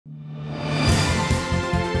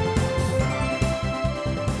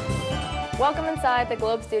Welcome inside the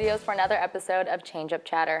Globe Studios for another episode of Changeup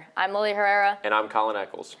Chatter. I'm Lily Herrera. And I'm Collin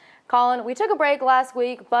Echols. Collin, we took a break last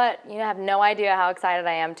week, but you have no idea how excited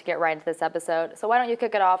I am to get right into this episode. So why don't you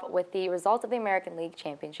kick it off with the results of the American League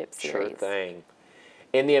Championship Series? Sure thing.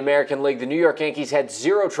 In the American League, the New York Yankees had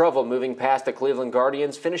zero trouble moving past the Cleveland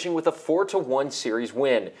Guardians, finishing with a 4-1 series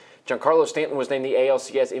win. Giancarlo Stanton was named the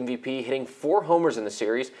ALCS MVP, hitting 4 homers in the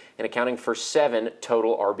series and accounting for 7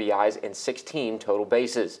 total RBIs and 16 total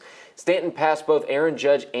bases. Stanton passed both Aaron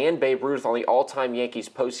Judge and Babe Ruth on the all-time Yankees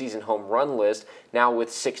postseason home run list, now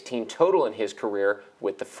with 16 total in his career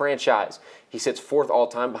with the franchise. He sits 4th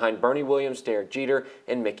all-time behind Bernie Williams, Derek Jeter,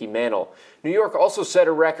 and Mickey Mantle. New York also set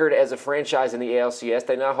a record as a franchise in the ALCS.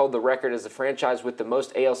 They now hold the record as the franchise with the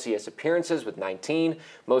most ALCS appearances with 19,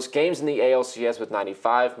 most games in the ALCS with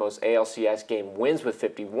 95, most ALCS game wins with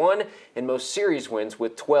 51, and most series wins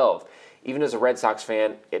with 12. Even as a Red Sox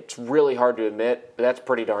fan, it's really hard to admit, but that's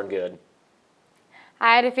pretty darn good.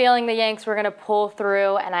 I had a feeling the Yanks were going to pull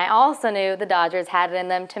through, and I also knew the Dodgers had it in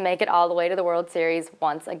them to make it all the way to the World Series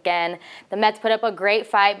once again. The Mets put up a great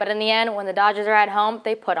fight, but in the end, when the Dodgers are at home,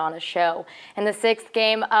 they put on a show. In the 6th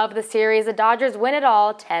game of the series, the Dodgers win it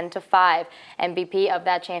all 10-5. MVP of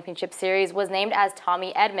that championship series was named as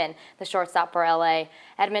Tommy Edman, the shortstop for LA.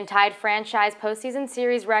 Edman tied franchise postseason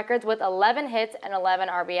series records with 11 hits and 11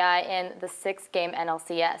 RBI in the 6-game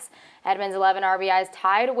NLCS. Edman's 11 RBIs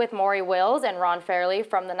tied with Maury Wills and Ron Fairly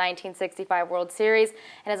from the 1965 World Series,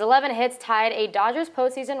 and his 11 hits tied a Dodgers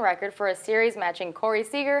postseason record for a series matching Corey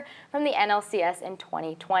Seager from the NLCS in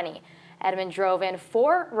 2020. Edman drove in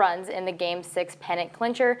 4 runs in the Game 6 pennant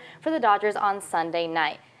clincher for the Dodgers on Sunday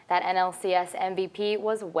night. That NLCS MVP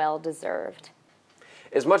was well-deserved.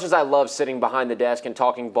 As much as I love sitting behind the desk and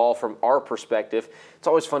talking ball from our perspective, it's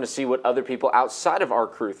always fun to see what other people outside of our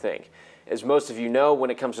crew think. As most of you know, when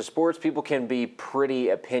it comes to sports, people can be pretty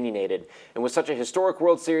opinionated. And with such a historic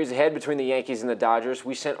World Series ahead between the Yankees and the Dodgers,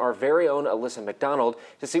 we sent our very own Alyssa McDonald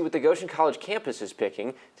to see what the Goshen College campus is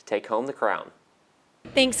picking to take home the crown.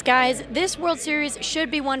 Thanks, guys. This World Series should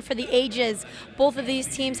be one for the ages. Both of these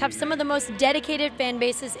teams have some of the most dedicated fan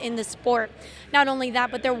bases in the sport. Not only that,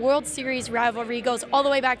 but their World Series rivalry goes all the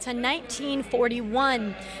way back to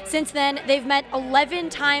 1941. Since then, they've met 11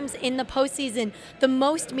 times in the postseason, the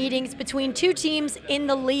most meetings between 2 teams in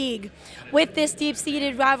the league. With this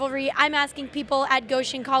deep-seated rivalry, I'm asking people at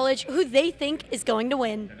Goshen College who they think is going to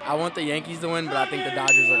win. I want the Yankees to win, but I think the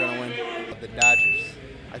Dodgers are going to win. The Dodgers.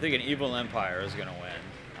 I think an evil empire is going to win.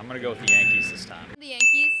 I'm going to go with the Yankees this time. The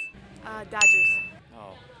Yankees. Dodgers.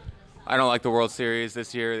 Oh, I don't like the World Series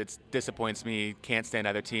this year. It disappoints me. Can't stand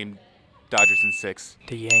either team. Dodgers in 6.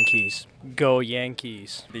 The Yankees. Go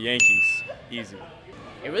Yankees. The Yankees. Easy.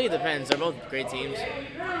 It really depends. They're both great teams,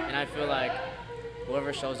 and I feel like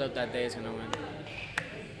whoever shows up that day is going to win.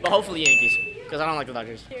 But hopefully Yankees, because I don't like the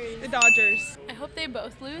Dodgers. The Dodgers. I hope they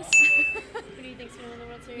both lose. Who do you think's going to win the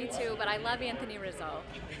World Series? Me too, but I love Anthony Rizzo.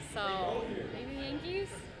 So maybe Yankees?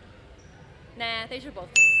 Nah, they should both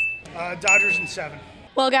lose. Dodgers in 7.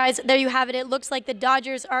 Well, guys, there you have it. It looks like the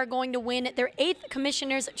Dodgers are going to win their 8th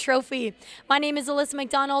Commissioner's Trophy. My name is Alyssa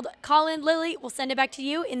McDonald. Collin, Lily, we'll send it back to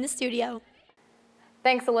you in the studio.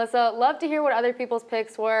 Thanks, Alyssa. Love to hear what other people's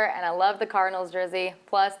picks were, and I love the Cardinals jersey.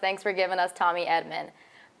 Plus, thanks for giving us Tommy Edman.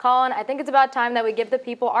 Collin, I think it's about time that we give the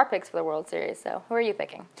people our picks for the World Series. So who are you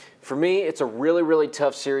picking? For me, it's a really, really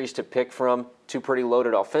tough series to pick from. 2 pretty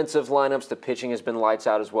loaded offensive lineups. The pitching has been lights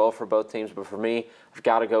out as well for both teams. But for me, I've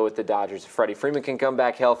got to go with the Dodgers. If Freddie Freeman can come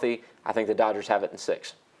back healthy, I think the Dodgers have it in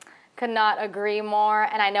 6. Could not agree more.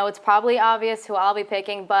 And I know it's probably obvious who I'll be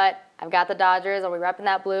picking, but I've got the Dodgers. I'll be repping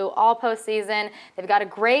that blue all postseason. They've got a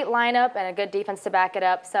great lineup and a good defense to back it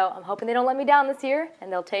up. So I'm hoping they don't let me down this year,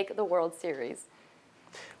 and they'll take the World Series.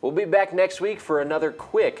 We'll be back next week for another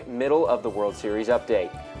quick middle of the World Series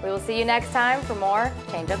update. We will see you next time for more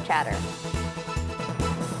Changeup Chatter.